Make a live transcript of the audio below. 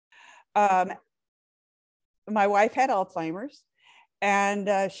Um, my wife had Alzheimer's,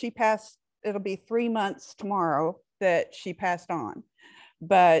 and she passed. It'll be 3 months tomorrow that she passed on.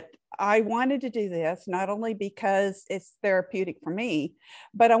 But I wanted to do this not only because it's therapeutic for me,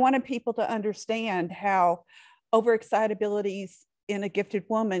 but I wanted people to understand how overexcitabilities in a gifted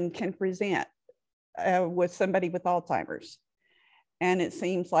woman can present with somebody with Alzheimer's. And it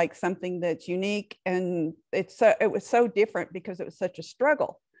seems like something that's unique, and it was so different because it was such a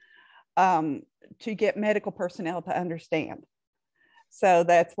struggle to get medical personnel to understand. So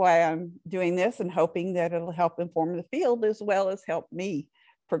that's why I'm doing this and hoping that it'll help inform the field as well as help me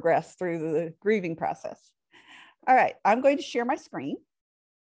progress through the grieving process. All right, I'm going to share my screen.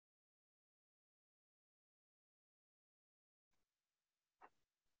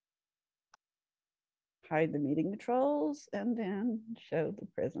 Hide the meeting controls and then show the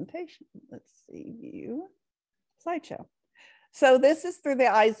presentation. Let's see, view, slideshow. So this is through the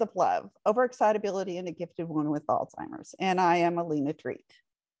eyes of love, overexcitability in a gifted woman with Alzheimer's. And I am Alena Treat.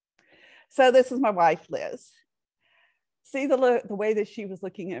 So this is my wife, Liz. See the way that she was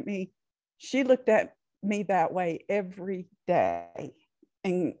looking at me? She looked at me that way every day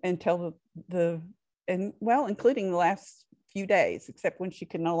until including the last few days, except when she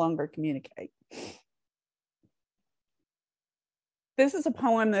could no longer communicate. This is a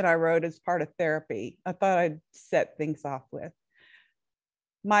poem that I wrote as part of therapy. I thought I'd set things off with.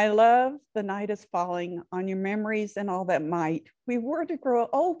 My love, the night is falling on your memories and all that might. We were to grow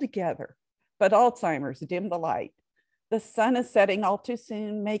old together, but Alzheimer's dimmed the light. The sun is setting all too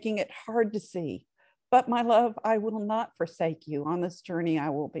soon, making it hard to see. But my love, I will not forsake you. On this journey I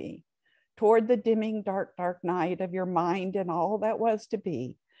will be. Toward the dimming, dark, dark night of your mind and all that was to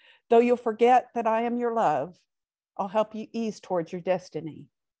be. Though you'll forget that I am your love, I'll help you ease towards your destiny.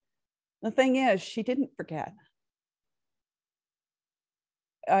 The thing is, she didn't forget.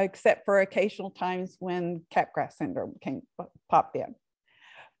 Except for occasional times when Capgras syndrome popped in.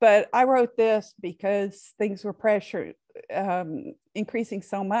 But I wrote this because things were increasing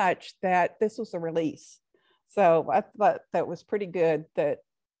so much that this was a release. So I thought that was pretty good that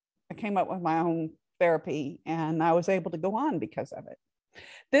I came up with my own therapy and I was able to go on because of it.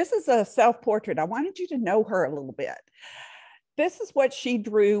 This is a self-portrait. I wanted you to know her a little bit. This is what she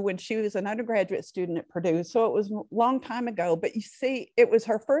drew when she was an undergraduate student at Purdue. So it was a long time ago, but you see, it was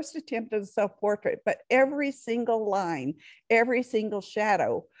her first attempt at a self-portrait, but every single line, every single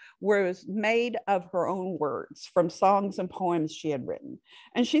shadow was made of her own words from songs and poems she had written.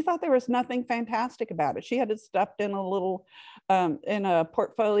 And she thought there was nothing fantastic about it. She had it stuffed in a little, in a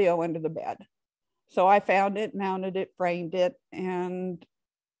portfolio under the bed. So I found it, mounted it, framed it, and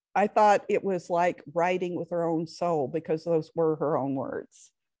I thought it was like writing with her own soul because those were her own words.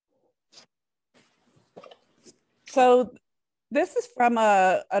 So this is from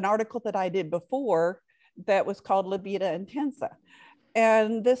an article that I did before that was called La Vida Intensa.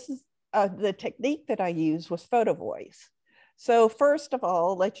 And this is the technique that I used was photo voice. So first of all,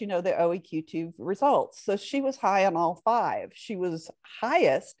 I'll let you know the OEQ2 results. So she was high on all 5. She was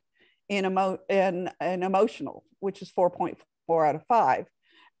highest in emotional, which is 4.4 out of 5.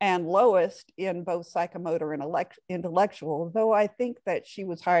 And lowest in both psychomotor and intellectual, though I think that she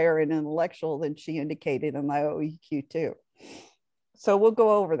was higher in intellectual than she indicated in the OEQ2. So we'll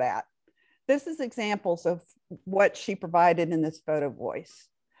go over that. This is examples of what she provided in this photo voice.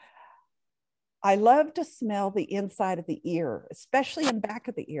 I love to smell the inside of the ear, especially in back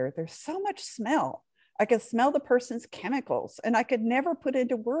of the ear. There's so much smell. I could smell the person's chemicals, and I could never put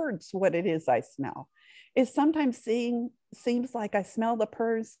into words what it is I smell. It sometimes seems like I smell the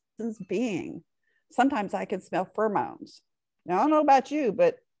person's being. Sometimes I can smell pheromones. Now, I don't know about you,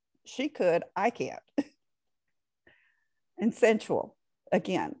 but she could, I can't. And sensual,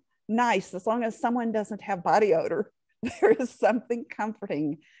 again, nice, as long as someone doesn't have body odor. There is something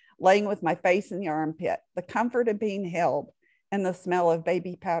comforting laying with my face in the armpit, the comfort of being held, and the smell of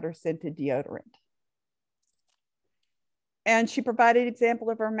baby powder scented deodorant. And she provided an example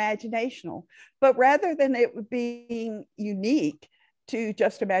of her imaginational, but rather than it being unique to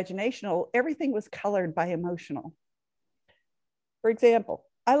just imaginational, everything was colored by emotional. For example,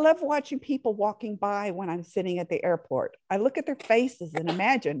 I love watching people walking by when I'm sitting at the airport. I look at their faces and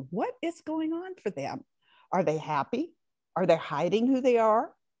imagine what is going on for them. Are they happy? Are they hiding who they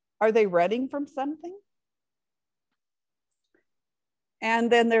are? Are they running from something?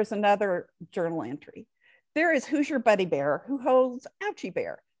 And then there's another journal entry. There is Who's Your Buddy Bear, who holds Ouchie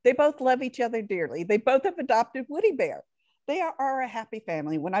Bear. They both love each other dearly. They both have adopted Woody Bear. They are a happy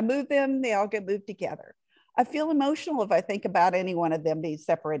family. When I move them, they all get moved together. I feel emotional if I think about any one of them being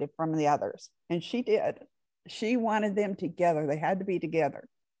separated from the others. And she did. She wanted them together. They had to be together.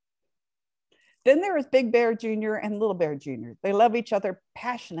 Then there is Big Bear Jr. and Little Bear Jr. They love each other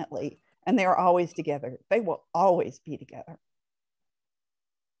passionately and they are always together. They will always be together.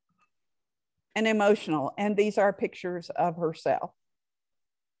 And emotional. And these are pictures of herself.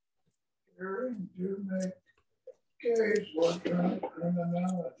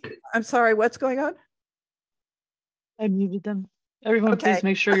 I'm sorry, what's going on? I muted them. Everyone, okay. Please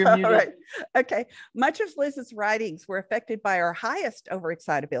make sure you're muted. All right. Okay. Much of Liz's writings were affected by her highest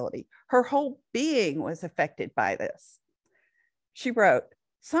overexcitability. Her whole being was affected by this. She wrote,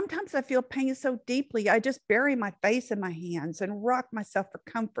 "Sometimes I feel pain so deeply, I just bury my face in my hands and rock myself for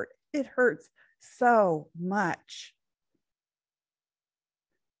comfort. It hurts so much."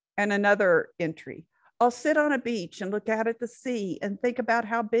 And another entry, "I'll sit on a beach and look out at the sea and think about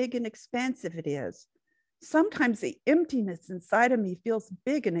how big and expansive it is. Sometimes the emptiness inside of me feels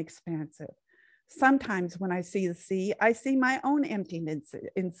big and expansive. Sometimes when I see the sea, I see my own emptiness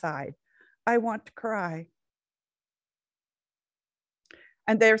inside. I want to cry."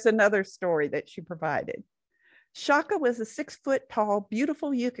 And there's another story that she provided. "Shaka was a 6-foot tall,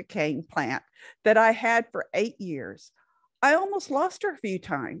 beautiful yucca cane plant that I had for 8 years. I almost lost her a few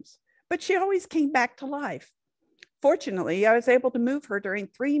times, but she always came back to life. Fortunately, I was able to move her during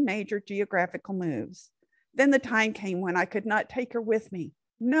 3 major geographical moves. Then the time came when I could not take her with me.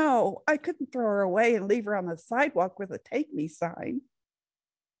 No, I couldn't throw her away and leave her on the sidewalk with a take me sign.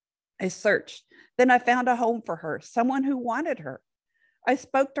 I searched. Then I found a home for her, someone who wanted her. I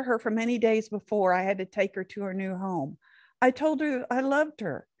spoke to her for many days before I had to take her to her new home. I told her I loved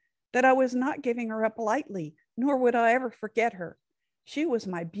her, that I was not giving her up lightly, nor would I ever forget her. She was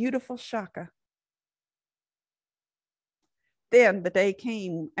my beautiful Shaka." Then the day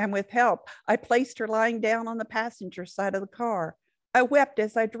came, and with help, I placed her lying down on the passenger side of the car. I wept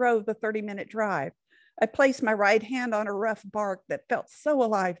as I drove the 30-minute drive. I placed my right hand on her rough bark that felt so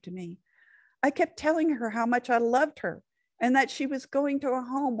alive to me. I kept telling her how much I loved her and that she was going to a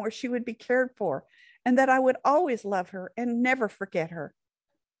home where she would be cared for and that I would always love her and never forget her.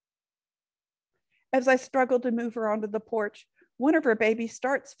 As I struggled to move her onto the porch, one of her baby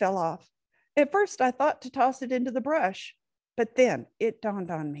starts fell off. At first, I thought to toss it into the brush. But then it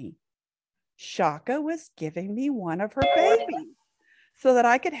dawned on me. Shaka was giving me one of her babies so that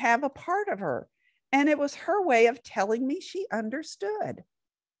I could have a part of her. And it was her way of telling me she understood.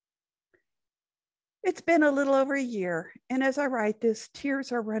 It's been a little over a year. And as I write this,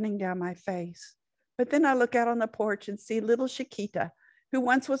 tears are running down my face. But then I look out on the porch and see little Shakita, who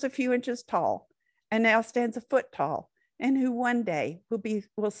once was a few inches tall and now stands a foot tall, and who one day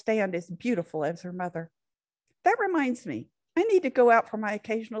will stand as beautiful as her mother. That reminds me, I need to go out for my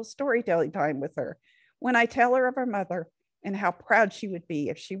occasional storytelling time with her when I tell her of her mother and how proud she would be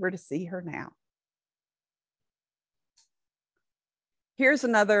if she were to see her now." Here's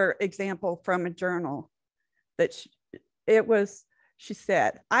another example from a journal that she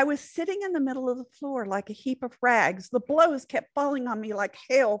said, "I was sitting in the middle of the floor like a heap of rags. The blows kept falling on me like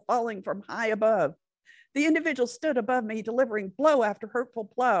hail falling from high above. The individual stood above me, delivering blow after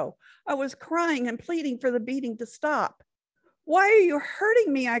hurtful blow. I was crying and pleading for the beating to stop. 'Why are you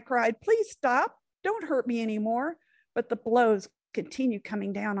hurting me?' I cried. 'Please stop. Don't hurt me anymore.' But the blows continued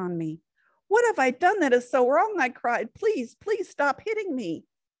coming down on me. 'What have I done that is so wrong?' I cried. 'Please, please stop hitting me.'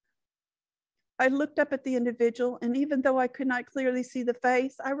 I looked up at the individual, and even though I could not clearly see the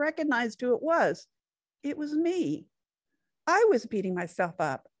face, I recognized who it was. It was me. I was beating myself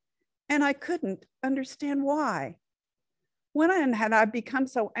up, and I couldn't understand why. When had I become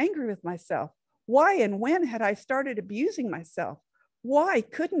so angry with myself? Why and when had I started abusing myself? Why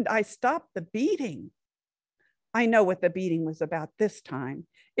couldn't I stop the beating?' I know what the beating was about this time.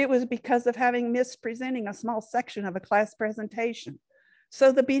 It was because of having missed presenting a small section of a class presentation.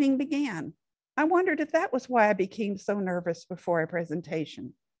 So the beating began. I wondered if that was why I became so nervous before a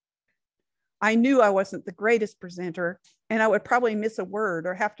presentation. I knew I wasn't the greatest presenter, and I would probably miss a word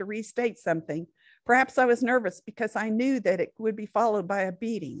or have to restate something. Perhaps I was nervous because I knew that it would be followed by a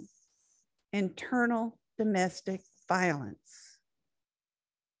beating. Internal domestic violence.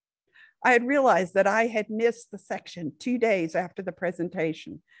 I had realized that I had missed the section 2 days after the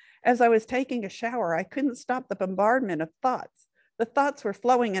presentation. As I was taking a shower, I couldn't stop the bombardment of thoughts. The thoughts were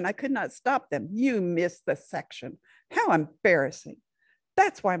flowing and I could not stop them. 'You missed the section. How embarrassing.'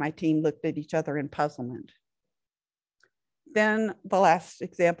 That's why my team looked at each other in puzzlement." Then the last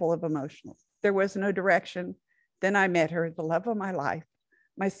example of emotional. There was no direction. Then I met her, the love of my life,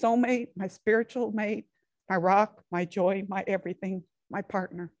 my soulmate, my spiritual mate, my rock, my joy, my everything, my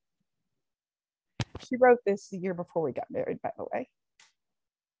partner. She wrote this the year before we got married, by the way.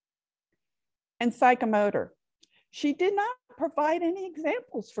 And psychomotor. She did not provide any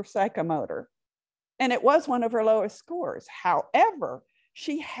examples for psychomotor. And it was one of her lowest scores. However,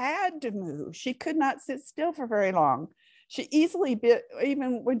 she had to move. She could not sit still for very long. She easily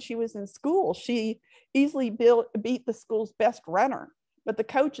even when she was in school, she easily beat the school's best runner. But the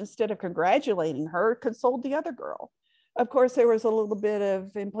coach, instead of congratulating her, consoled the other girl. Of course, there was a little bit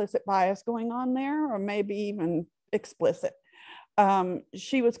of implicit bias going on there, or maybe even explicit.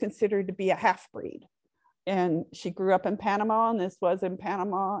 She was considered to be a half-breed. And she grew up in Panama, and this was in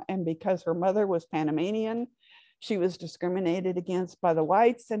Panama. And because her mother was Panamanian, she was discriminated against by the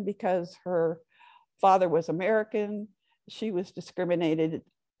whites. And because her father was American, she was discriminated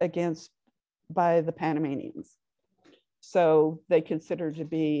against by the Panamanians. So they considered to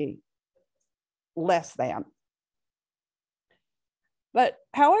be less than. But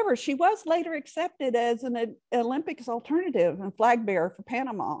however, she was later accepted as an Olympics alternative and flag bearer for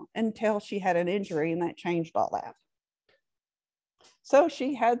Panama until she had an injury, and that changed all that. So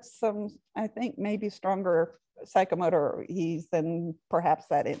she had some, I think, maybe stronger psychomotor ease than perhaps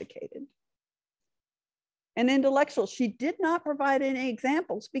that indicated. And intellectual, she did not provide any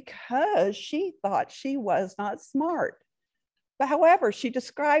examples because she thought she was not smart. But however, she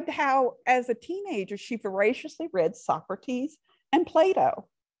described how, as a teenager, she voraciously read Socrates and Plato.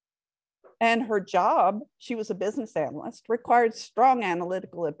 And her job, she was a business analyst, required strong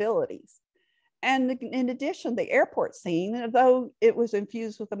analytical abilities. And in addition, the airport scene, though it was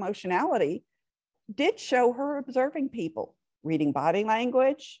infused with emotionality, did show her observing people, reading body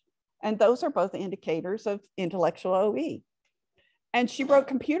language, and those are both indicators of intellectual OE. And she wrote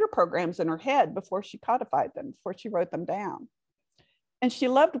computer programs in her head before she codified them, before she wrote them down. And she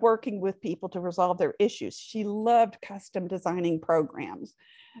loved working with people to resolve their issues. She loved custom designing programs,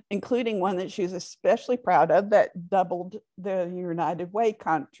 including one that she was especially proud of that doubled the United Way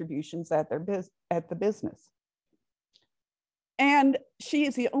contributions at the business. And she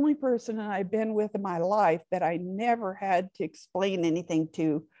is the only person that I've been with in my life that I never had to explain anything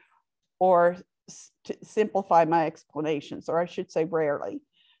to or to simplify my explanations, or I should say rarely.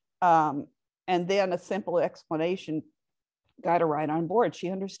 And then a simple explanation got her right on board.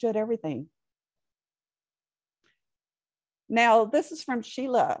 She understood everything. Now, this is from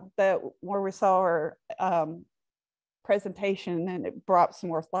Sheila, where we saw her presentation, and it brought some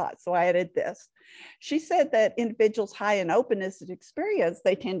more thoughts. So I added this. She said that individuals high in openness and experience,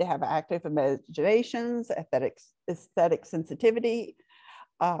 they tend to have active imaginations, aesthetic sensitivity,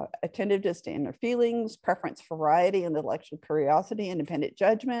 attentiveness to inner feelings, preference for variety, intellectual curiosity, independent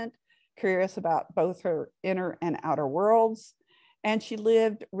judgment, curious about both her inner and outer worlds. And she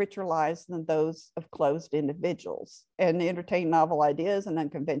lived richer lives than those of closed individuals, and entertained novel ideas and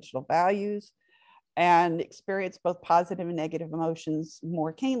unconventional values, and experienced both positive and negative emotions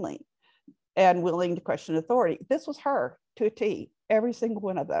more keenly, and willing to question authority. This was her to a T, every single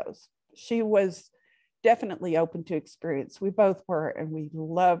one of those. She was definitely open to experience. We both were, and we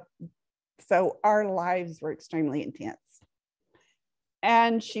loved, so our lives were extremely intense.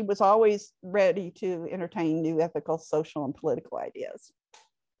 And she was always ready to entertain new ethical, social, and political ideas.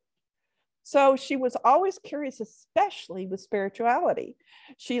 So she was always curious, especially with spirituality.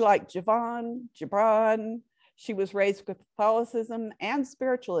 She liked Gibran. She was raised with Catholicism and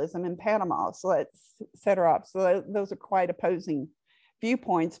spiritualism in Panama. So that set her up. So those are quite opposing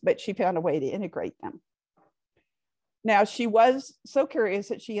viewpoints, but she found a way to integrate them. Now, she was so curious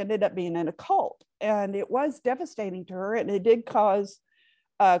that she ended up being in a cult, and it was devastating to her, and it did cause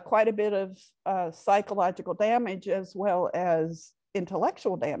quite a bit of psychological damage as well as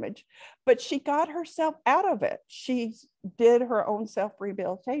intellectual damage, but she got herself out of it. She did her own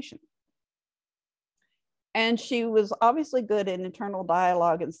self-rehabilitation. And she was obviously good in internal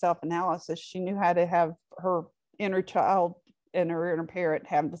dialogue and self-analysis. She knew how to have her inner child and her inner parent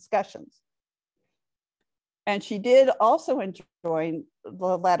have discussions. And she did also join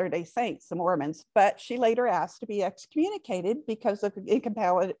the Latter-day Saints, the Mormons, but she later asked to be excommunicated because of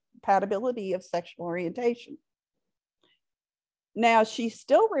incompatibility of sexual orientation. Now, she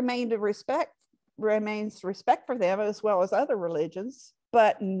still remains respect for them as well as other religions,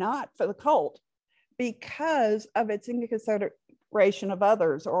 but not for the cult because of its inconsideration of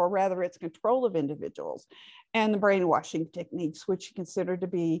others, or rather its control of individuals, and the brainwashing techniques, which she considered to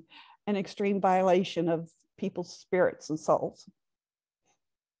be an extreme violation of people's spirits and souls.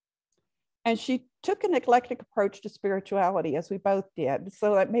 And she took an eclectic approach to spirituality, as we both did,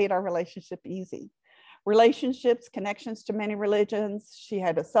 so that made our relationship easy. Relationships, connections to many religions. She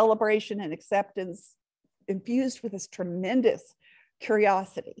had a celebration and acceptance infused with this tremendous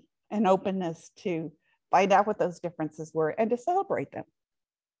curiosity and openness to find out what those differences were and to celebrate them.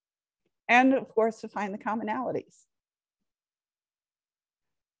 And of course, to find the commonalities.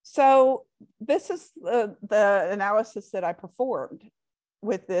 So this is the analysis that I performed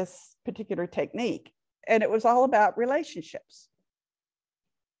with this particular technique. And it was all about relationships.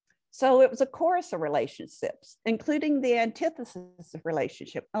 So it was a chorus of relationships, including the antithesis of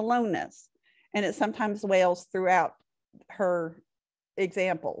relationship, aloneness. And it sometimes wails throughout her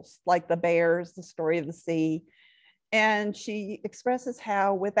examples, like the bears, the story of the sea. And she expresses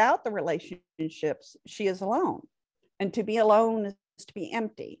how without the relationships, she is alone. And to be alone is to be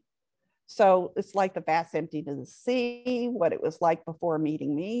empty. So it's like the vast emptiness of the sea, what it was like before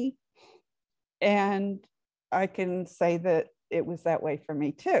meeting me. And I can say that it was that way for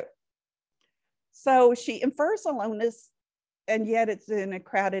me too. So she infers aloneness, and yet it's in a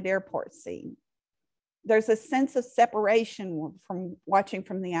crowded airport scene. There's a sense of separation from watching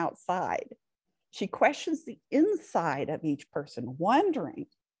from the outside. She questions the inside of each person, wondering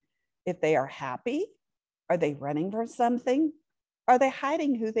if they are happy. Are they running from something? Are they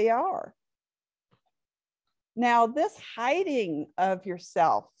hiding who they are? Now, this hiding of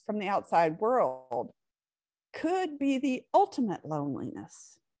yourself from the outside world could be the ultimate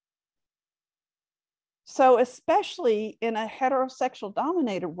loneliness. So, especially in a heterosexual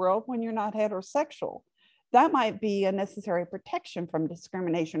dominated world, when you're not heterosexual, that might be a necessary protection from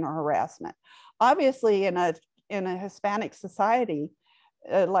discrimination or harassment. Obviously, in a Hispanic society,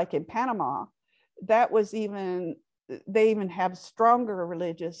 like in Panama, that was they even have stronger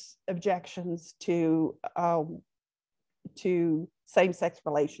religious objections to same-sex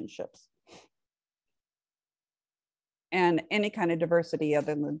relationships and any kind of diversity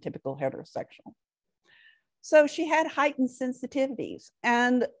other than typical heterosexual. So she had heightened sensitivities.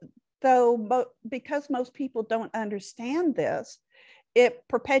 And because most people don't understand this, it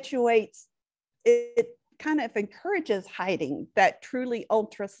perpetuates, it kind of encourages hiding that truly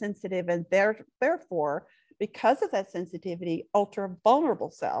ultra sensitive and therefore, because of that sensitivity, ultra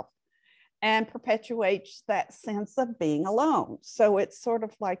vulnerable self, and perpetuates that sense of being alone. So it's sort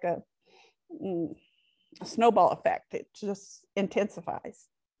of like a snowball effect. It just intensifies.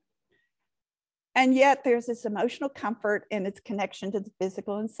 And yet there's this emotional comfort in its connection to the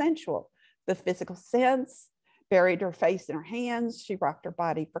physical and sensual. The physical sense, buried her face in her hands. She rocked her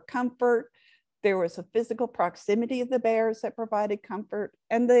body for comfort. There was a physical proximity of the bears that provided comfort,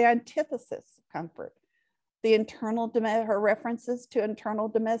 and the antithesis of comfort, her references to internal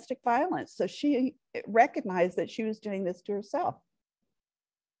domestic violence. So she recognized that she was doing this to herself.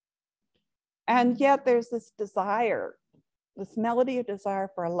 And yet there's this desire, this melody of desire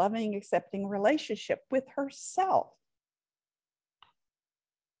for a loving, accepting relationship with herself.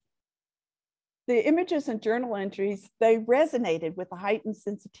 The images and journal entries, they resonated with the heightened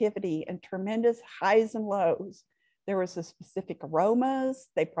sensitivity and tremendous highs and lows. There was a specific aromas,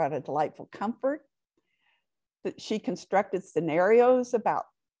 they brought a delightful comfort. She constructed scenarios about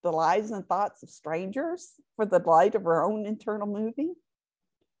the lives and thoughts of strangers for the delight of her own internal movie.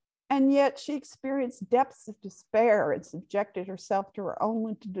 And yet she experienced depths of despair and subjected herself to her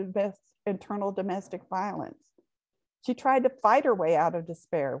own internal domestic violence. She tried to fight her way out of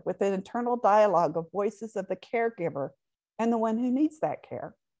despair with an internal dialogue of voices of the caregiver and the one who needs that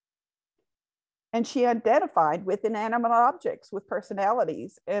care. And she identified with inanimate objects with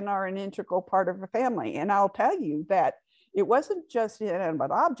personalities and are an integral part of her family. And I'll tell you that it wasn't just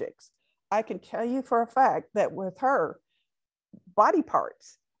inanimate objects. I can tell you for a fact that with her, body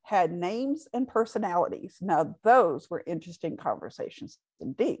parts had names and personalities. Now, those were interesting conversations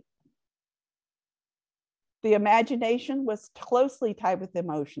indeed. The imagination was closely tied with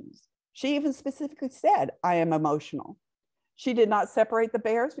emotions. She even specifically said, I am emotional. She did not separate the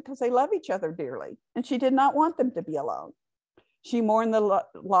bears because they love each other dearly, and she did not want them to be alone. She mourned the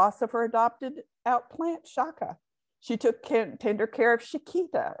loss of her adopted out plant, Shaka. She took tender care of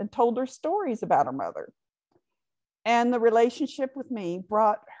Chiquita and told her stories about her mother. And the relationship with me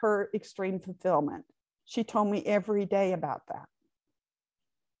brought her extreme fulfillment. She told me every day about that.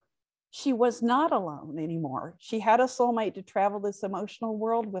 She was not alone anymore. She had a soulmate to travel this emotional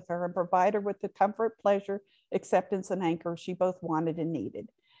world with her and provide her with the comfort, pleasure, acceptance, and anchor she both wanted and needed.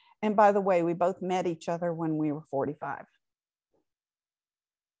 And by the way, we both met each other when we were 45.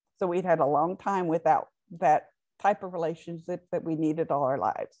 So we'd had a long time without that type of relationship that we needed all our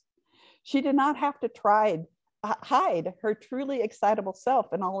lives. She did not have to hide her truly excitable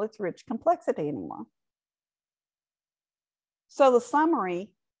self in all its rich complexity anymore. So the summary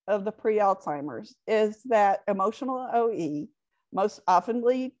of the pre-Alzheimer's is that emotional OE, most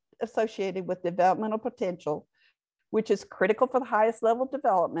oftenly associated with developmental potential, which is critical for the highest level of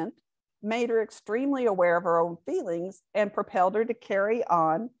development, made her extremely aware of her own feelings and propelled her to carry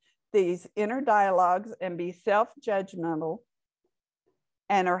on these inner dialogues and be self-judgmental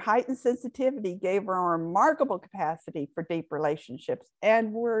And her heightened sensitivity gave her a remarkable capacity for deep relationships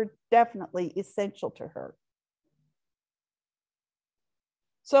and were definitely essential to her.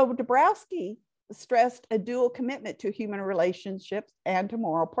 So Dabrowski stressed a dual commitment to human relationships and to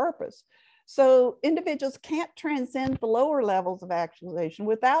moral purpose. So individuals can't transcend the lower levels of actualization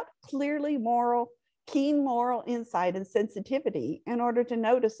without clearly keen moral insight and sensitivity in order to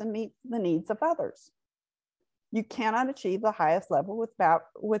notice and meet the needs of others. You cannot achieve the highest level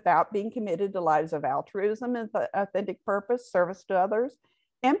without being committed to lives of altruism and authentic purpose, service to others,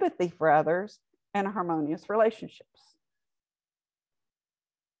 empathy for others, and harmonious relationships.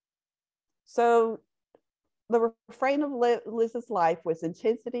 So the refrain of Liz's life was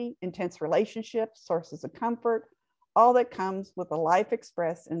intensity, intense relationships, sources of comfort, all that comes with a life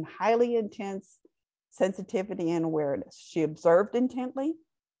expressed in highly intense sensitivity and awareness. She observed intently,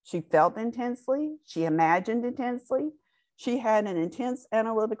 she felt intensely, she imagined intensely, she had an intense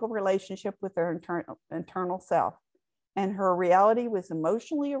analytical relationship with her internal self, and her reality was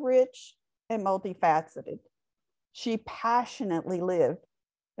emotionally rich and multifaceted. She passionately lived,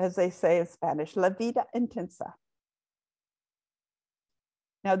 as they say in Spanish, la vida intensa.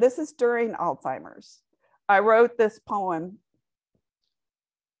 Now, this is during Alzheimer's. I wrote this poem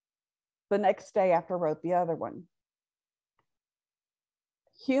the next day after I wrote the other one.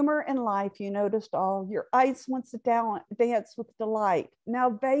 Humor in life, you noticed all. Your eyes once dance with delight, now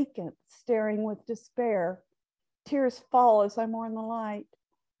vacant, staring with despair. Tears fall as I mourn the light.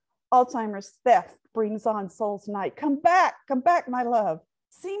 Alzheimer's theft brings on soul's night. Come back, my love.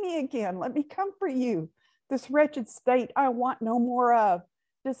 See me again, let me comfort you. This wretched state I want no more of.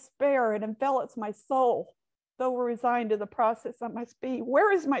 Despair, it envelops my soul. Though resigned to the process I must be,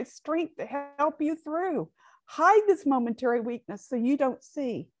 where is my strength to help you through? Hide this momentary weakness so you don't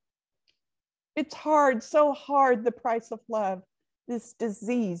see. It's hard, so hard, the price of love. This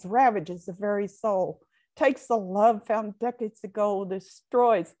disease ravages the very soul, takes the love found decades ago,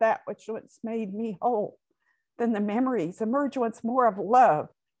 destroys that which once made me whole. Then the memories emerge once more of love,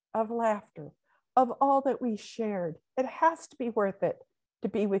 of laughter, of all that we shared. It has to be worth it to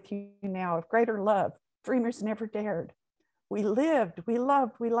be with you now, of greater love dreamers never dared. We lived, we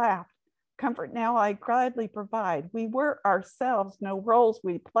loved, we laughed. Comfort now I gladly provide. We were ourselves, no roles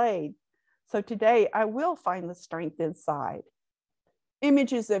we played. So today I will find the strength inside.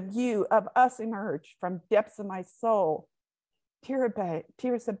 Images of you, of us emerge from depths of my soul.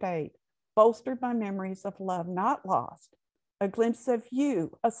 Tears abate, bolstered by memories of love not lost. A glimpse of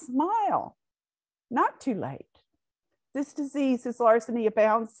you, a smile, not too late. This disease, this larceny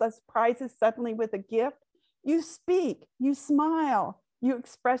abounds, surprises suddenly with a gift. You speak, you smile, you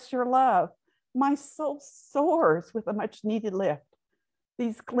express your love. My soul soars with a much needed lift.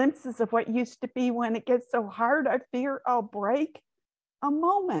 These glimpses of what used to be, when it gets so hard, I fear I'll break. A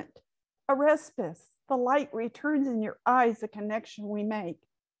moment, a respite, the light returns in your eyes, a connection we make.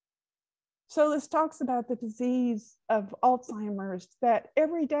 So this talks about the disease of Alzheimer's, that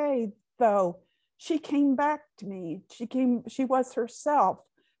every day, though, she came back to me. She was herself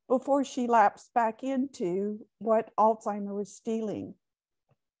before she lapsed back into what Alzheimer was stealing.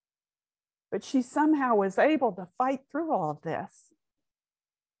 But she somehow was able to fight through all of this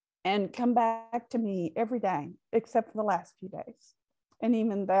and come back to me every day, except for the last few days. And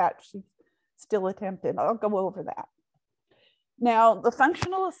even that, she still attempted. I'll go over that. Now, the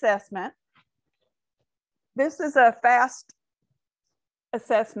functional assessment, this is a fast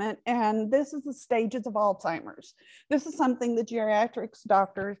assessment, and this is the stages of Alzheimer's. This is something the geriatrics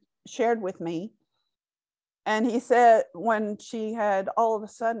doctor shared with me. And he said when she had all of a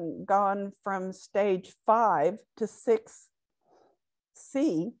sudden gone from stage 5 to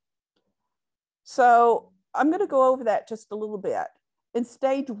 6C. So I'm going to go over that just a little bit. In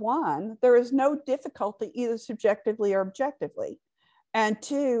stage 1, there is no difficulty either subjectively or objectively. And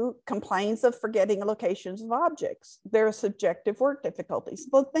 2, complains of forgetting locations of objects. There are subjective work difficulties.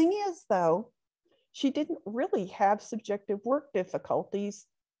 The thing is, though, she didn't really have subjective work difficulties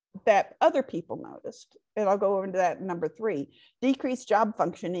that other people noticed. And I'll go over into that in number 3. Decreased job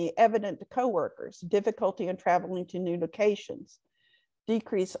functioning evident to coworkers, difficulty in traveling to new locations,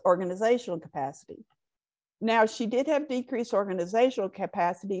 decreased organizational capacity. Now, she did have decreased organizational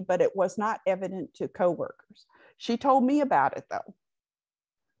capacity, but it was not evident to coworkers. She told me about it, though.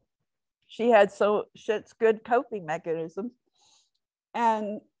 She had such good coping mechanisms,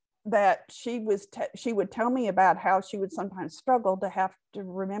 and that she would tell me about how she would sometimes struggle to have to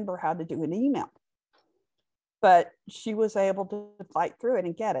remember how to do an email. But she was able to fight through it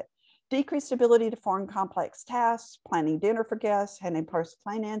and get it. Decreased ability to perform complex tasks, planning dinner for guests, handling personal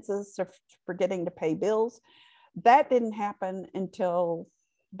finances, forgetting to pay bills. That didn't happen until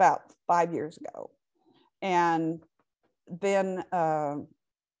about 5 years ago. And then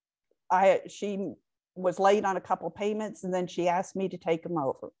she was late on a couple of payments, and then she asked me to take them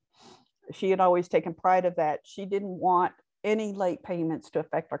over. She had always taken pride of that. She didn't want any late payments to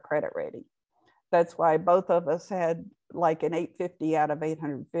affect our credit rating. That's why both of us had like an 850 out of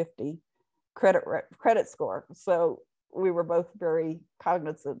 850 credit score. So we were both very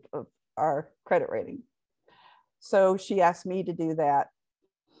cognizant of our credit rating. So she asked me to do that.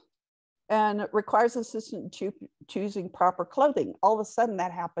 And it requires assistant choosing proper clothing. All of a sudden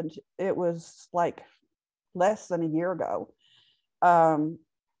that happened. It was like less than a year ago.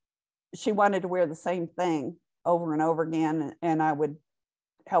 She wanted to wear the same thing over and over again, and I would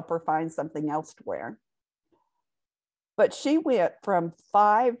help her find something else to wear. But she went from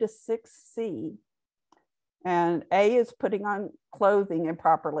 5 to 6C, and A is putting on clothing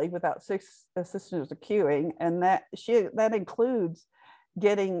improperly without 6 assistants of queuing, and that includes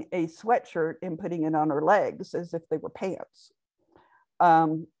getting a sweatshirt and putting it on her legs as if they were pants.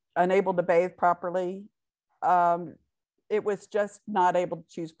 Unable to bathe properly. It was just not able to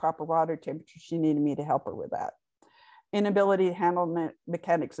choose proper water temperature. She needed me to help her with that. Inability to handle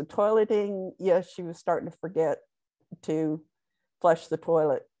mechanics of toileting. Yes, she was starting to forget to flush the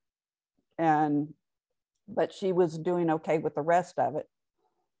toilet, but she was doing okay with the rest of it.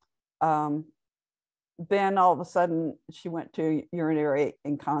 Then all of a sudden she went to urinary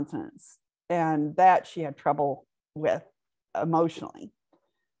incontinence, and that she had trouble with emotionally.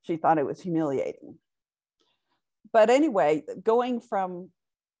 She thought it was humiliating. But anyway, going from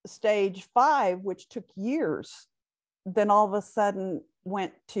stage 5, which took years, then all of a sudden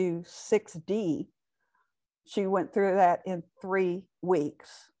went to 6D. She went through that in 3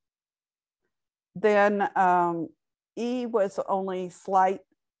 weeks. Then E was only slight,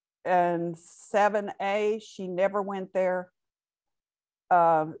 and 7A, she never went there.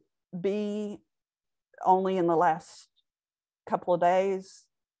 B, only in the last couple of days.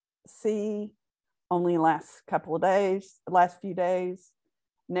 C, only last couple of days, last few days.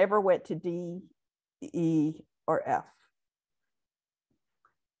 Never went to D, E, or F.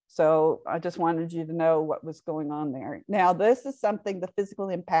 So I just wanted you to know what was going on there. Now, this is something, the physical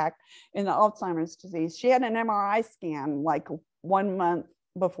impact in the Alzheimer's disease. She had an MRI scan like 1 month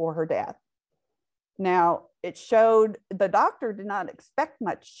before her death. Now, it showed the doctor did not expect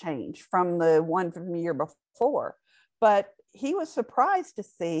much change from the one from the year before, but he was surprised to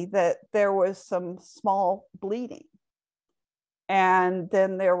see that there was some small bleeding. And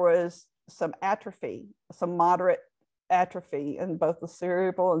then there was some atrophy, some moderate atrophy in both the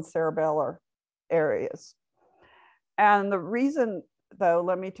cerebral and cerebellar areas. And the reason, though,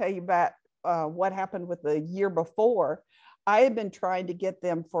 let me tell you about what happened with the year before. I had been trying to get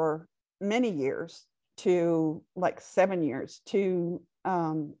them for many years, to like 7 years, to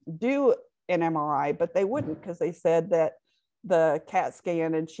do an MRI, but they wouldn't, because they said that the CAT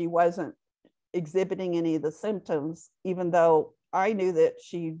scan and she wasn't exhibiting any of the symptoms, even though I knew that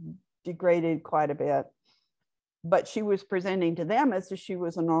she degraded quite a bit. But she was presenting to them as if she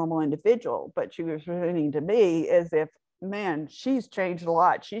was a normal individual, but she was presenting to me as if, man, she's changed a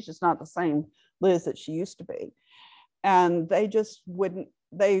lot. She's just not the same Liz that she used to be. And they just wouldn't,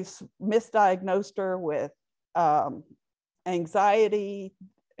 they misdiagnosed her with anxiety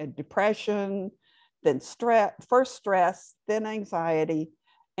and depression, then stress, first stress, then anxiety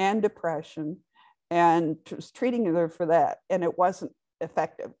and depression, and was treating her for that. And it wasn't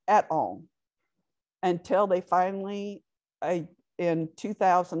effective at all until they finally, in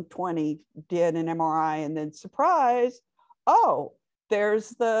 2020, did an MRI, and then surprise, oh, there's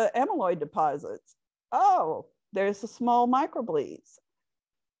the amyloid deposits. Oh, there's the small microbleeds.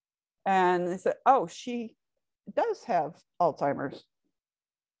 And they said, oh, she does have Alzheimer's.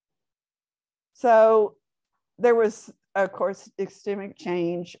 So there was, of course, systemic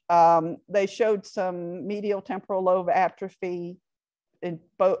change. They showed some medial temporal lobe atrophy in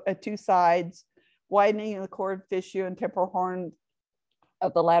both 2 sides, widening of the cord tissue and temporal horn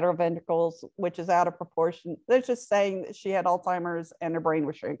of the lateral ventricles, which is out of proportion. They're just saying that she had Alzheimer's and her brain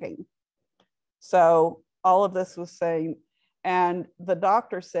was shrinking. So all of this was saying, and the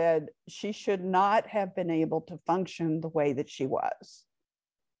doctor said she should not have been able to function the way that she was.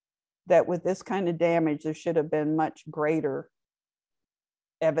 That with this kind of damage, there should have been much greater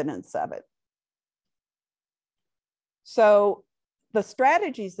evidence of it. So the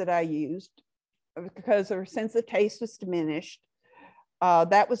strategies that I used, because her sense of taste was diminished,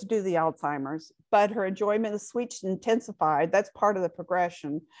 that was due to the Alzheimer's, but her enjoyment of sweets intensified. That's part of the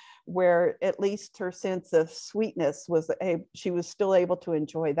progression, where at least her sense of sweetness was, she was still able to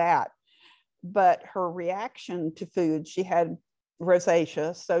enjoy that. But her reaction to food, she had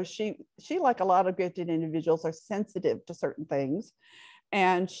rosacea. So she, like a lot of gifted individuals, are sensitive to certain things.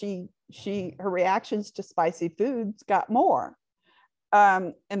 And her reactions to spicy foods got more.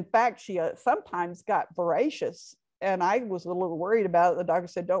 In fact, she sometimes got voracious, and I was a little worried about it. The doctor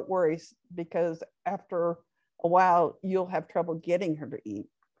said, don't worry, because after a while, you'll have trouble getting her to eat.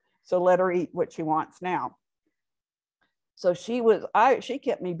 So let her eat what she wants now. So she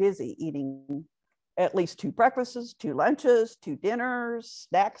kept me busy eating at least 2 breakfasts, 2 lunches, 2 dinners,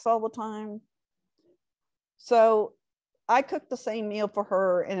 snacks all the time. So I cooked the same meal for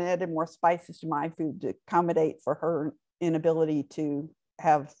her and added more spices to my food to accommodate for her inability to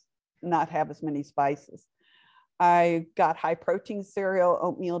not have as many spices. I got high protein cereal,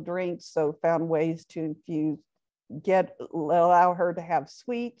 oatmeal drinks, so found ways to allow her to have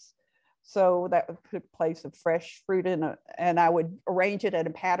sweets. So that would put place of fresh fruit in and I would arrange it in a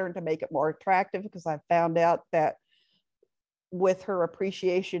pattern to make it more attractive, because I found out that with her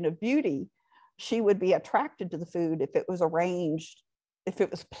appreciation of beauty, she would be attracted to the food if it was arranged, if it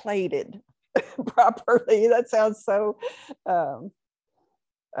was plated properly. That sounds so, I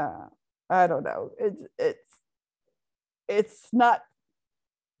don't know. It's not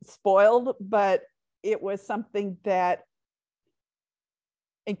spoiled, but it was something that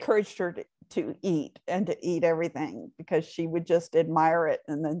encouraged her to eat and to eat everything, because she would just admire it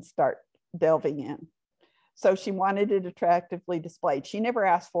and then start delving in. So she wanted it attractively displayed. She never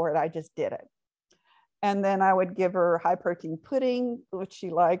asked for it, I just did it. And then I would give her high protein pudding, which she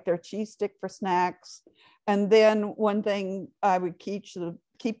liked, or cheese stick for snacks. And then one thing, I would keep the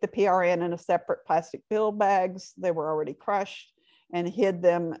PRN in a separate plastic pill bags. They were already crushed, and hid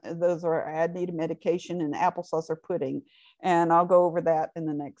them. Those are ad-needed medication and applesauce or pudding. And I'll go over that in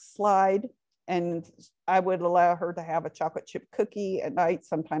the next slide. And I would allow her to have a chocolate chip cookie at night,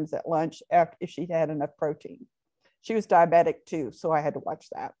 sometimes at lunch, if she'd had enough protein. She was diabetic too, so I had to watch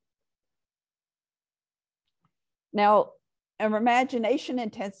that. Now, her imagination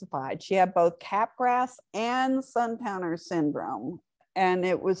intensified. She had both Capgras and Sundowner syndrome, and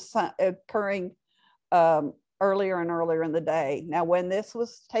it was occurring earlier and earlier in the day. Now, when this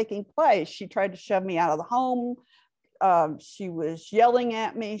was taking place, she tried to shove me out of the home. She was yelling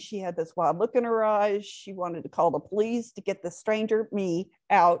at me. She had this wild look in her eyes. She wanted to call the police to get the stranger, me,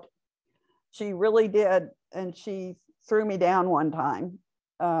 out. She really did. And she threw me down one time,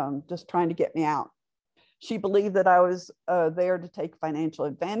 just trying to get me out. She believed that I was there to take financial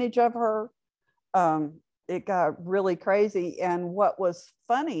advantage of her. It got really crazy. And what was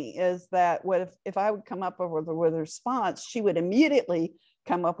funny is that if I would come up with a response, she would immediately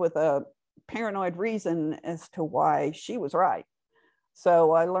come up with a paranoid reason as to why she was right.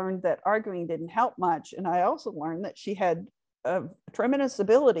 So I learned that arguing didn't help much. And I also learned that she had a tremendous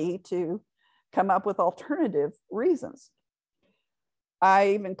ability to come up with alternative reasons. I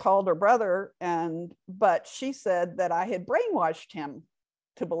even called her brother, but she said that I had brainwashed him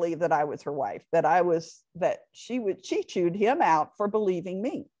to believe that I was her wife, that she chewed him out for believing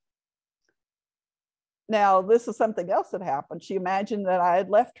me. Now, this is something else that happened. She imagined that I had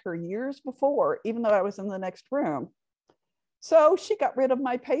left her years before, even though I was in the next room. So she got rid of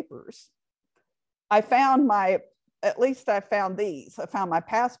my papers. I found these. I found my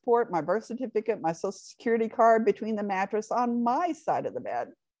passport, my birth certificate, my social security card between the mattress on my side of the bed,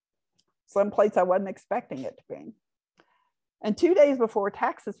 someplace I wasn't expecting it to be. And 2 days before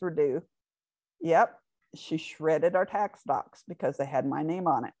taxes were due, she shredded our tax docs because they had my name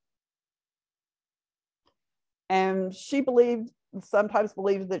on it. And she sometimes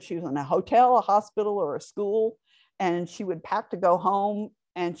believed that she was in a hotel, a hospital, or a school, and she would pack to go home.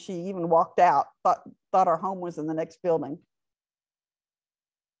 And she even walked out, thought our home was in the next building.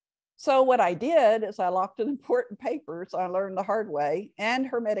 So what I did is I locked in important papers. I learned the hard way, and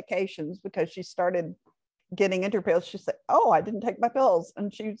her medications, because she started getting into pills. She said, "Oh, I didn't take my pills,"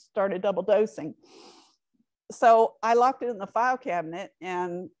 and she started double dosing. So I locked it in the file cabinet,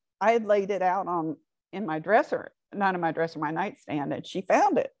 and I had laid it out in my dresser, not in my dresser, my nightstand, and she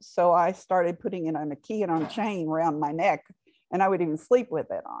found it. So I started putting it on a key and on a chain around my neck, and I would even sleep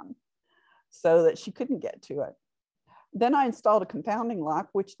with it on so that she couldn't get to it. Then I installed a confounding lock,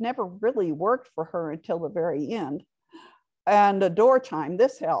 which never really worked for her until the very end, and a door chime.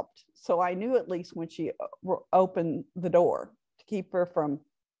 This helped. So I knew at least when she opened the door to keep her from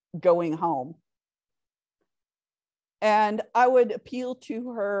going home. And I would appeal to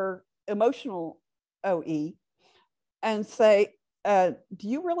her emotional OE and say, do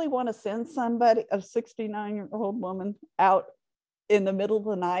you really want to send somebody, a 69-year-old woman, out in the middle of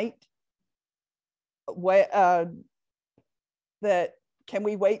the night? That can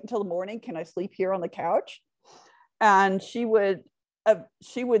we wait until the morning? Can I sleep here on the couch? And she would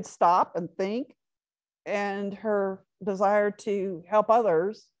she would stop and think, and her desire to help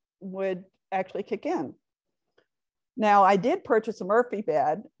others would actually kick in. Now, I did purchase a Murphy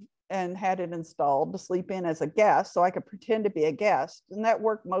bed and had it installed to sleep in as a guest, so I could pretend to be a guest. And that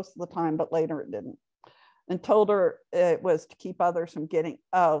worked most of the time, but later it didn't. And told her it was to keep others from getting,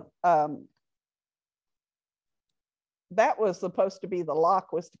 that was supposed to be the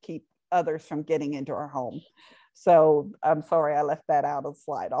lock, was to keep others from getting into our home. So I'm sorry I left that out of the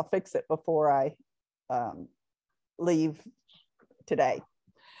slide. I'll fix it before I leave today.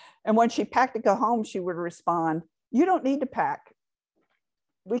 And when she packed to go home, she would respond, "You don't need to pack.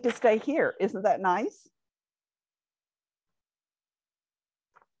 We can stay here. Isn't that nice?"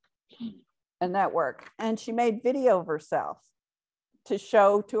 And that worked. And she made video of herself to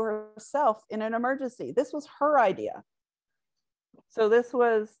show to herself in an emergency. This was her idea. So this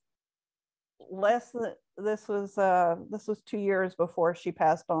was this was 2 years before she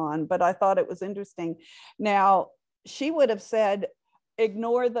passed on, but I thought it was interesting. Now, she would have said,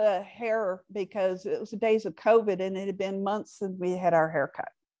 ignore the hair because it was the days of COVID and it had been months since we had our hair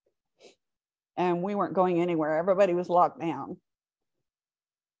cut. And we weren't going anywhere. Everybody was locked down.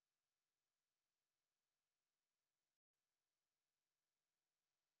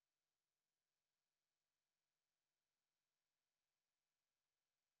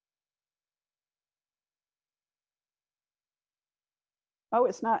 Oh,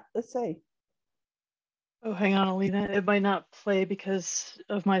 it's not, let's see. Oh, hang on, Alena. It might not play because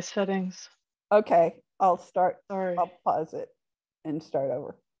of my settings. Okay, I'll start. Sorry. I'll pause it and start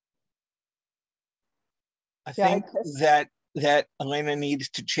over. I think that Alena needs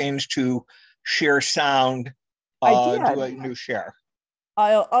to change to share sound. I did. Do a new share.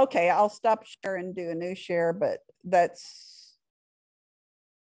 I'll stop share and do a new share, but that's.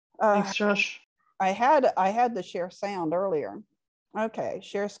 Thanks, Josh. I had the share sound earlier. Okay,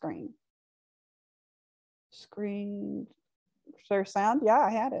 share screen. Screen share sound. Yeah, I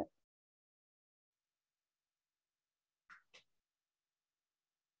had it.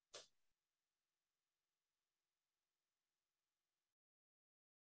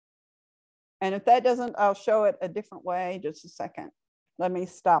 And if that doesn't, I'll show it a different way. Just a second. Let me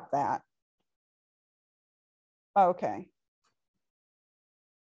stop that. Okay.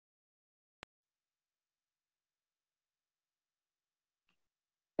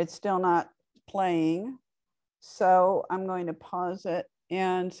 It's still not playing. So I'm going to pause it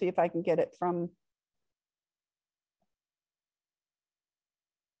and see if I can get it from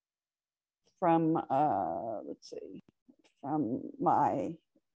let's see, from my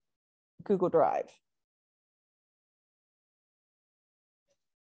Google Drive.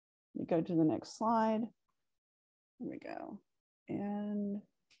 Let me go to the next slide. Here we go. And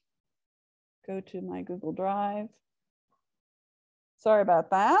go to my Google Drive. Sorry about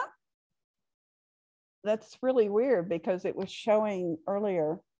that. That's really weird because it was showing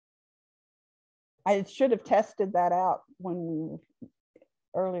earlier. I should have tested that out when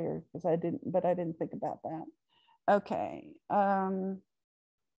earlier because I didn't think about that. Okay.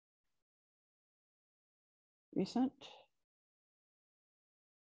 Recent.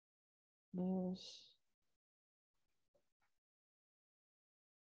 News.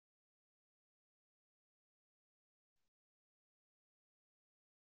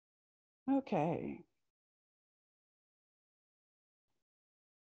 Okay.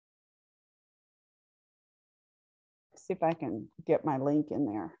 See if I can get my link in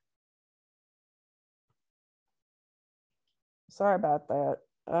there. Sorry about that.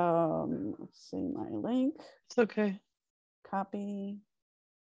 Let's see my link. It's okay. Copy.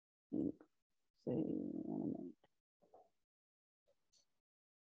 Let's see.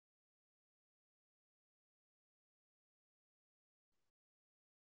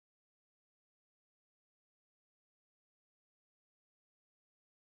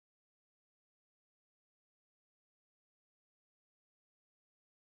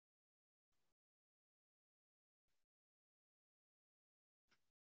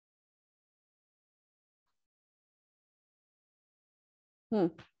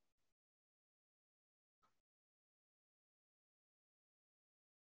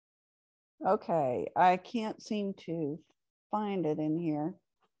 Okay, I can't seem to find it in here.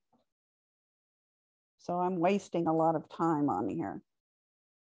 So I'm wasting a lot of time on here.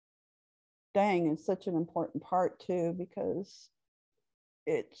 Dang, it's such an important part too, because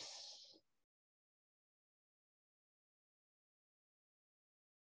it's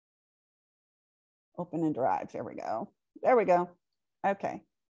open in Drive. There we go. There we go. Okay.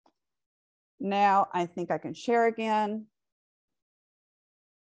 Now I think I can share again.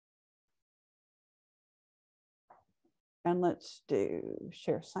 And let's do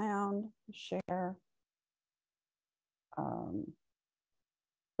share sound, share.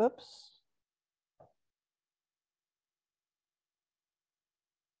 Oops.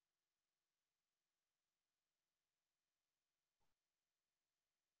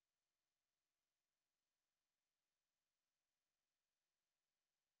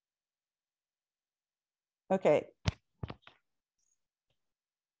 Okay.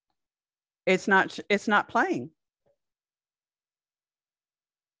 It's not playing.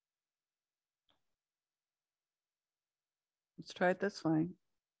 Let's try it this way.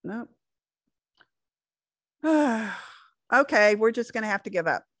 Nope. Okay, we're just going to have to give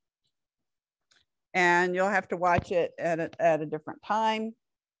up. And you'll have to watch it at a different time.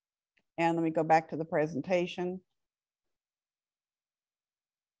 And let me go back to the presentation.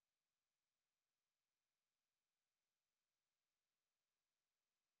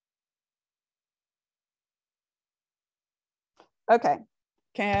 Okay,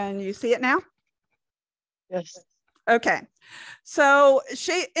 can you see it now? Yes. Okay, so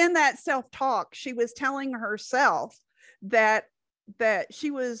she, in that self-talk, she was telling herself that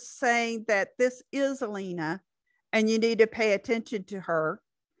she was saying that this is Alena and you need to pay attention to her.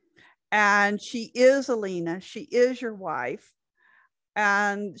 And she is Alena, she is your wife.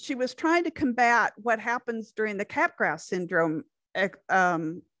 And she was trying to combat what happens during the Capgras syndrome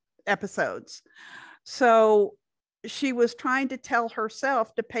episodes. So she was trying to tell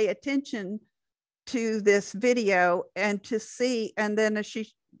herself to pay attention to this video and to see, and then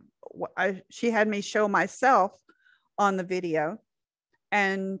she had me show myself on the video,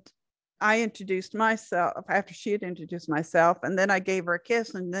 and I introduced myself after she had introduced myself, and then I gave her a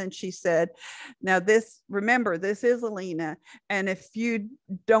kiss, and then she said, now remember, this is Alena, and if you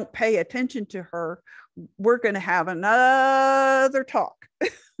don't pay attention to her, we're going to have another talk.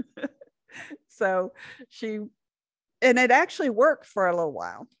 So and it actually worked for a little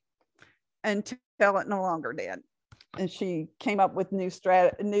while until it no longer did. And she came up with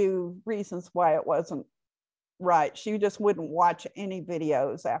new reasons why it wasn't right. She just wouldn't watch any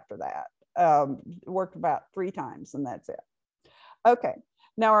videos after that. Worked about 3 times and that's it. Okay,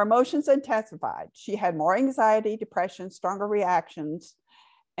 now her emotions intensified. She had more anxiety, depression, stronger reactions,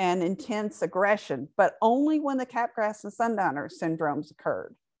 and intense aggression, but only when the Capgras and Sundowner syndromes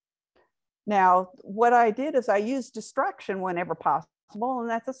occurred. Now, what I did is I used distraction whenever possible, and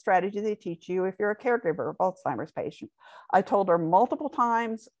that's a strategy they teach you if you're a caregiver of Alzheimer's patient. I told her multiple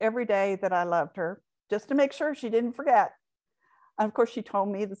times every day that I loved her, just to make sure she didn't forget. And of course, she told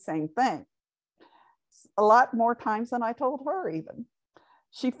me the same thing. A lot more times than I told her even.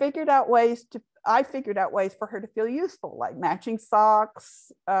 I figured out ways for her to feel useful, like matching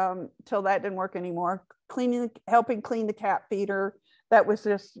socks, till that didn't work anymore. Helping clean the cat feeder. That was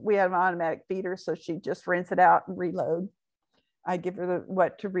just, we had an automatic feeder, so she'd just rinse it out and reload. I'd give her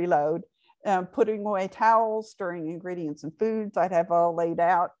what to reload. Putting away towels, stirring ingredients and foods, I'd have all laid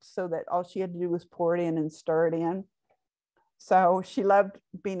out so that all she had to do was pour it in and stir it in. So she loved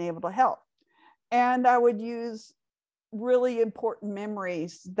being able to help. And I would use really important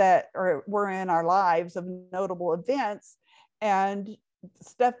memories that were in our lives of notable events and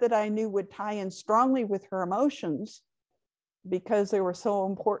stuff that I knew would tie in strongly with her emotions because they were so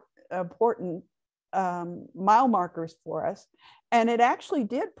important mile markers for us. And it actually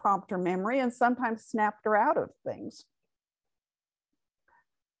did prompt her memory and sometimes snapped her out of things.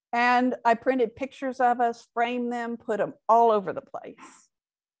 And I printed pictures of us, framed them, put them all over the place,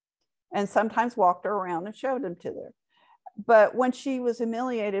 and sometimes walked her around and showed them to her. But when she was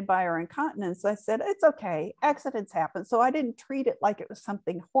humiliated by her incontinence, I said, it's okay, accidents happen. So I didn't treat it like it was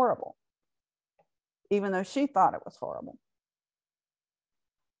something horrible, even though she thought it was horrible.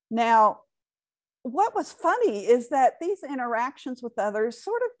 Now, what was funny is that these interactions with others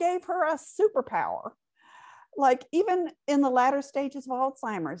sort of gave her a superpower. Like even in the latter stages of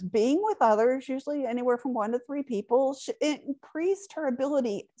Alzheimer's, being with others, usually anywhere from 1 to 3 people, it increased her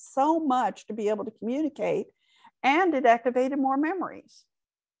ability so much to be able to communicate, and it activated more memories.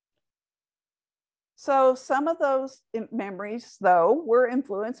 So some of those memories, though, were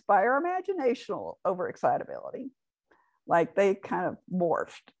influenced by our imaginational overexcitability. Like they kind of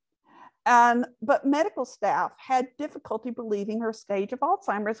morphed. But medical staff had difficulty believing her stage of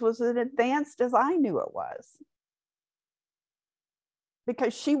Alzheimer's was as advanced as I knew it was,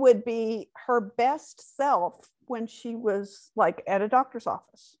 because she would be her best self when she was like at a doctor's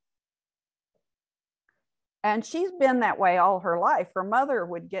office. And she's been that way all her life. Her mother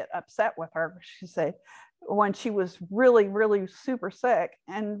would get upset with her, she'd say, when she was really, really super sick,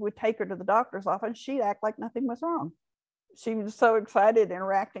 and would take her to the doctor's office, she'd act like nothing was wrong. She was so excited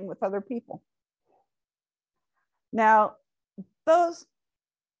interacting with other people. Now,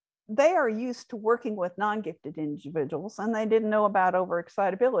 they are used to working with non-gifted individuals, and they didn't know about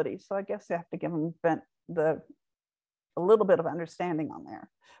overexcitability. So I guess you have to give them a little bit of understanding on there,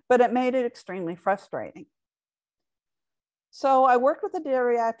 but it made it extremely frustrating. So I worked with a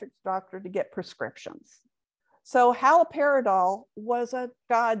geriatrics doctor to get prescriptions. So haloperidol was a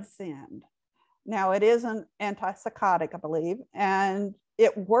godsend. Now it is an antipsychotic, I believe, and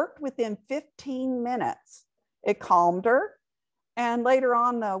it worked within 15 minutes. It calmed her. And later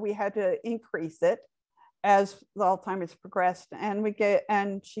on, though, we had to increase it as the Alzheimer's progressed,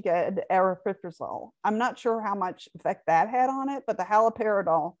 and she get aripiprazole. I'm not sure how much effect that had on it, but the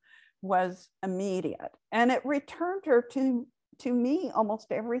haloperidol was immediate, and it returned her to me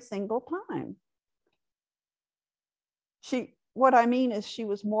almost every single time. What I mean is she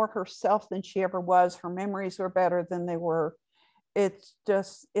was more herself than she ever was. Her memories were better than they were. It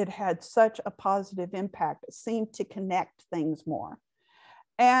had such a positive impact. It seemed to connect things more.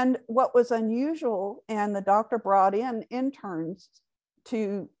 And what was unusual, and the doctor brought in interns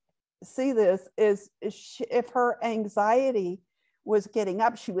to see this, is if her anxiety was getting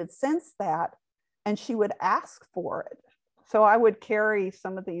up, she would sense that and she would ask for it. So I would carry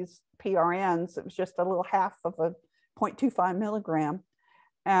some of these PRNs. It was just a little half of a 0.25 milligram.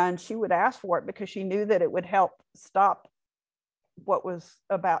 And she would ask for it because she knew that it would help stop what was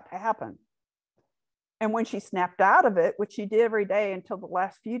about to happen. And when she snapped out of it, which she did every day until the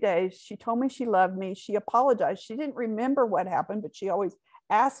last few days, she told me she loved me. She apologized. She didn't remember what happened, but she always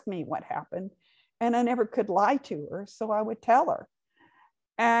asked me what happened. And I never could lie to her, so I would tell her.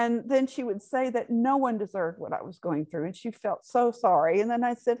 And then she would say that no one deserved what I was going through. And she felt so sorry. And then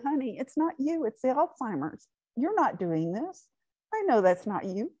I said, honey, it's not you, it's the Alzheimer's. You're not doing this. I know that's not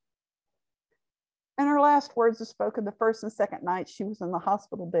you. And her last words were spoken the first and second night she was in the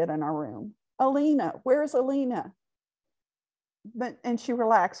hospital bed in our room. Alena, where's Alena? And she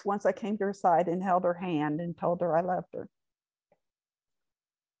relaxed once I came to her side and held her hand and told her I loved her.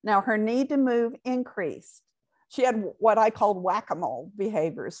 Now her need to move increased. She had what I called whack-a-mole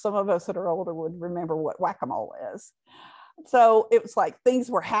behaviors. Some of us that are older would remember what whack-a-mole is. So it was like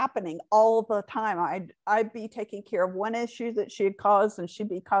things were happening all the time. I'd be taking care of one issue that she had caused and she'd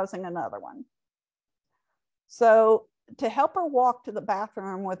be causing another one. So to help her walk to the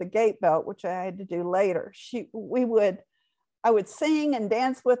bathroom with a gait belt, which I had to do later, I would sing and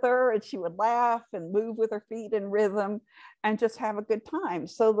dance with her, and she would laugh and move with her feet in rhythm and just have a good time.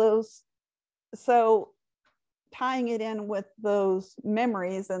 So tying it in with those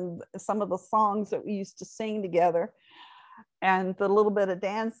memories and some of the songs that we used to sing together and the little bit of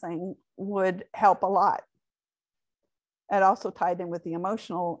dancing would help a lot. It also tied in with the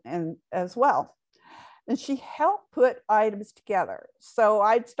emotional and as well. And she helped put items together. So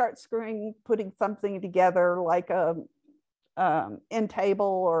I'd start putting something together like a end table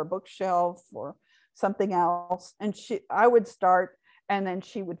or a bookshelf or something else. And I would start and then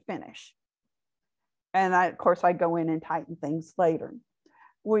she would finish. And of course, I'd go in and tighten things later.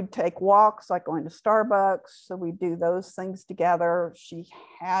 We'd take walks, like going to Starbucks. So we'd do those things together. She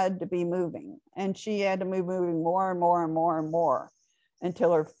had to be moving, and she had to be moving more and more and more and more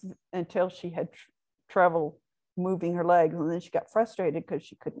until she had trouble moving her legs. And then she got frustrated because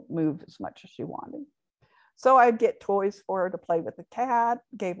she couldn't move as much as she wanted. So I'd get toys for her to play with the cat,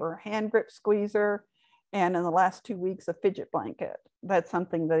 gave her a hand grip squeezer, and in the last 2 weeks, a fidget blanket. That's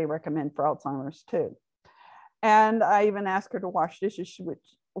something they recommend for Alzheimer's too. And I even asked her to wash dishes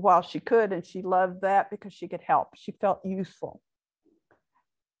while she could, and she loved that because she could help. She felt useful.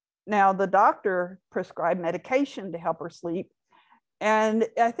 Now, the doctor prescribed medication to help her sleep, and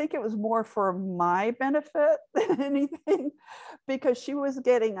I think it was more for my benefit than anything, because she was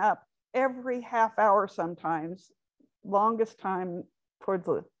getting up every half hour sometimes. Longest time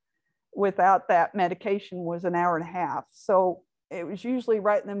without that medication was an hour and a half. So it was usually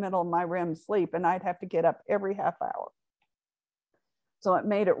right in the middle of my REM sleep, and I'd have to get up every half hour. So it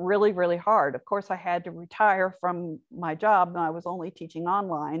made it really, really hard. Of course, I had to retire from my job, and I was only teaching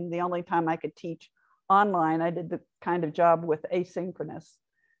online. The only time I could teach online, I did the kind of job with asynchronous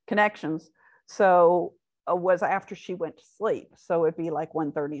connections. So it was after she went to sleep. So it'd be like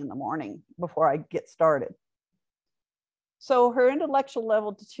 1:30 in the morning before I get started. So her intellectual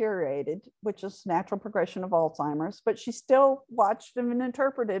level deteriorated, which is natural progression of Alzheimer's, but she still watched and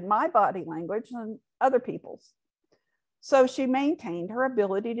interpreted my body language and other people's. So she maintained her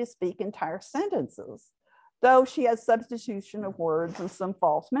ability to speak entire sentences, though she has substitution of words and some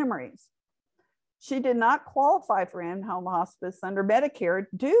false memories. She did not qualify for in-home hospice under Medicare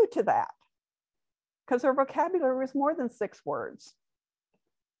due to that, because her vocabulary was more than 6 words.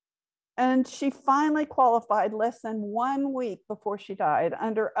 And she finally qualified less than 1 week before she died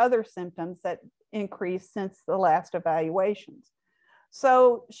under other symptoms that increased since the last evaluations.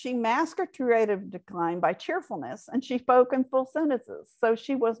 So she masked her true rate of decline by cheerfulness, and she spoke in full sentences. So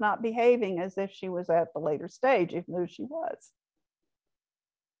she was not behaving as if she was at the later stage, even though she was.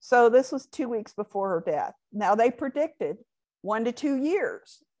 So this was 2 weeks before her death. Now they predicted 1 to 2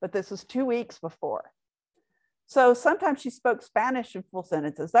 years, but this was 2 weeks before. So sometimes she spoke Spanish in full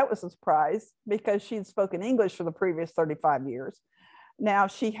sentences. That was a surprise because she'd spoken English for the previous 35 years. Now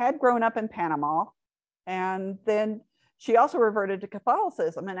she had grown up in Panama, and then she also reverted to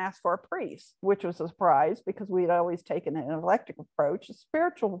Catholicism and asked for a priest, which was a surprise because we'd always taken an eclectic approach, a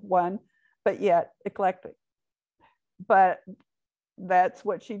spiritual one, but yet eclectic. But that's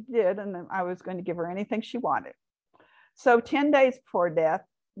what she did, and then I was going to give her anything she wanted. So 10 days before death,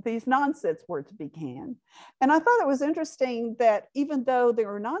 these nonsense words began. And I thought it was interesting that even though they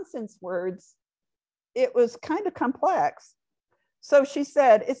were nonsense words, it was kind of complex. So she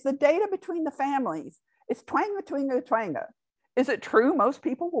said, it's the data between the families. It's twanga, twinga, twanga. Is it true most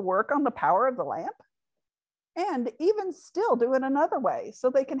people will work on the power of the lamp? And even still do it another way so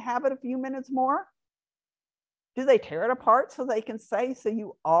they can have it a few minutes more? Do they tear it apart so they can say, so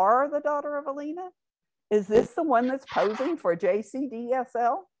you are the daughter of Alena? Is this the one that's posing for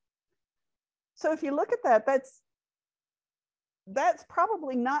JCDSL? So if you look at that, that's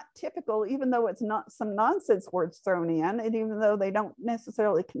probably not typical, even though it's not some nonsense words thrown in, and even though they don't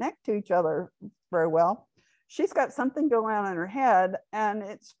necessarily connect to each other very well, she's got something going on in her head, and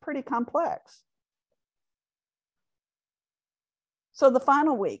it's pretty complex. So the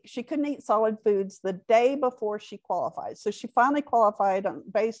final week, she couldn't eat solid foods the day before she qualified. So she finally qualified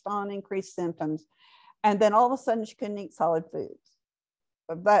based on increased symptoms. And then all of a sudden she couldn't eat solid foods.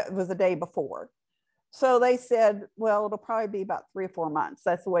 That was the day before. So they said, well, it'll probably be about 3 or 4 months.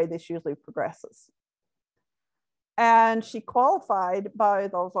 That's the way this usually progresses. And she qualified by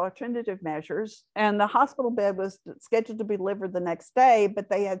those alternative measures. And the hospital bed was scheduled to be delivered the next day, but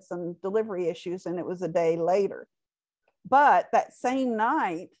they had some delivery issues and it was a day later. But that same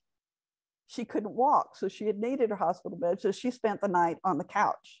night, she couldn't walk. So she had needed her hospital bed. So she spent the night on the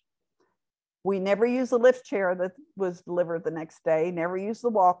couch. We never used the lift chair that was delivered the next day, never used the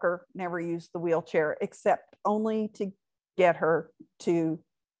walker, never used the wheelchair, except only to get her to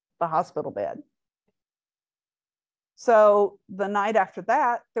the hospital bed. So the night after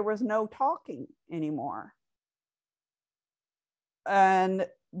that, there was no talking anymore. And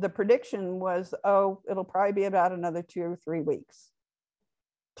the prediction was, oh, it'll probably be about another 2 or 3 weeks.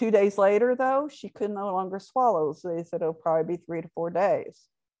 2 days later, though, she could no longer swallow. So they said it'll probably be 3 to 4 days.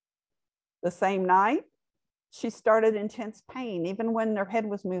 The same night, she started intense pain, even when her head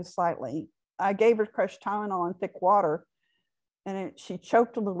was moved slightly. I gave her crushed Tylenol in thick water, and she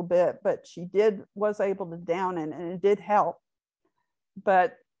choked a little bit, but she was able to down it, and it did help.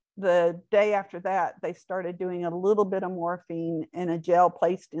 But the day after that, they started doing a little bit of morphine in a gel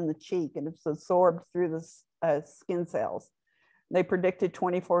placed in the cheek, and it's absorbed through the skin cells. They predicted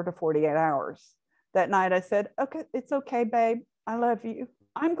 24 to 48 hours. That night, I said, okay, it's okay, babe. I love you.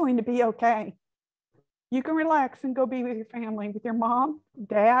 I'm going to be okay. You can relax and go be with your family, with your mom,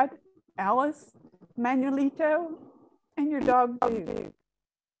 dad, Alice, Manuelito, and your dog, Dude.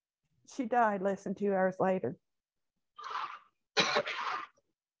 She died less than 2 hours later.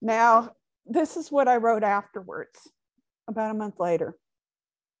 Now, this is what I wrote afterwards, about a month later.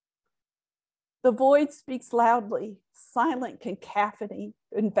 The void speaks loudly. Silent cacophony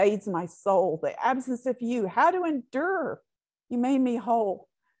invades my soul. The absence of you, how to endure? You made me whole.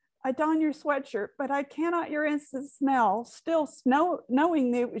 I don your sweatshirt, but I cannot your instant smell. Still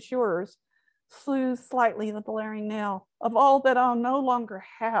knowing that it was yours, slews slightly the blaring knell of all that I'll no longer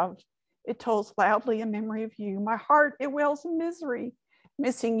have. It tolls loudly a memory of you. My heart, it wails in misery,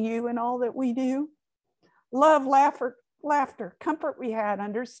 missing you and all that we do. Love, laughter, comfort we had,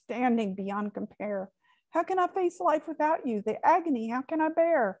 understanding beyond compare. How can I face life without you? The agony, how can I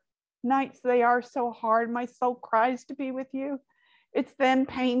bear? Nights, they are so hard, my soul cries to be with you. It's then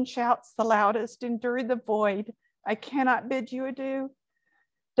pain shouts the loudest, endure the void. I cannot bid you adieu.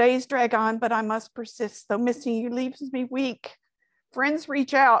 Days drag on, but I must persist, though missing you leaves me weak. Friends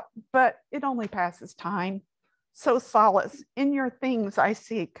reach out, but it only passes time. So solace in your things I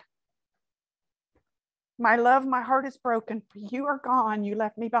seek. My love, my heart is broken, for you are gone, you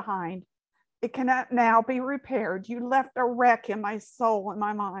left me behind. It cannot now be repaired. You left a wreck in my soul and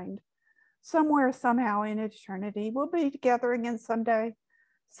my mind. Somewhere, somehow in eternity, we'll be together again someday.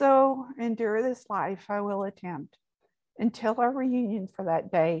 So endure this life I will attempt. Until our reunion for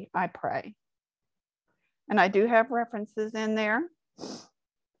that day, I pray. And I do have references in there.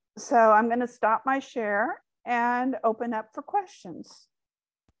 So I'm going to stop my share and open up for questions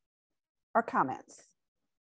or comments.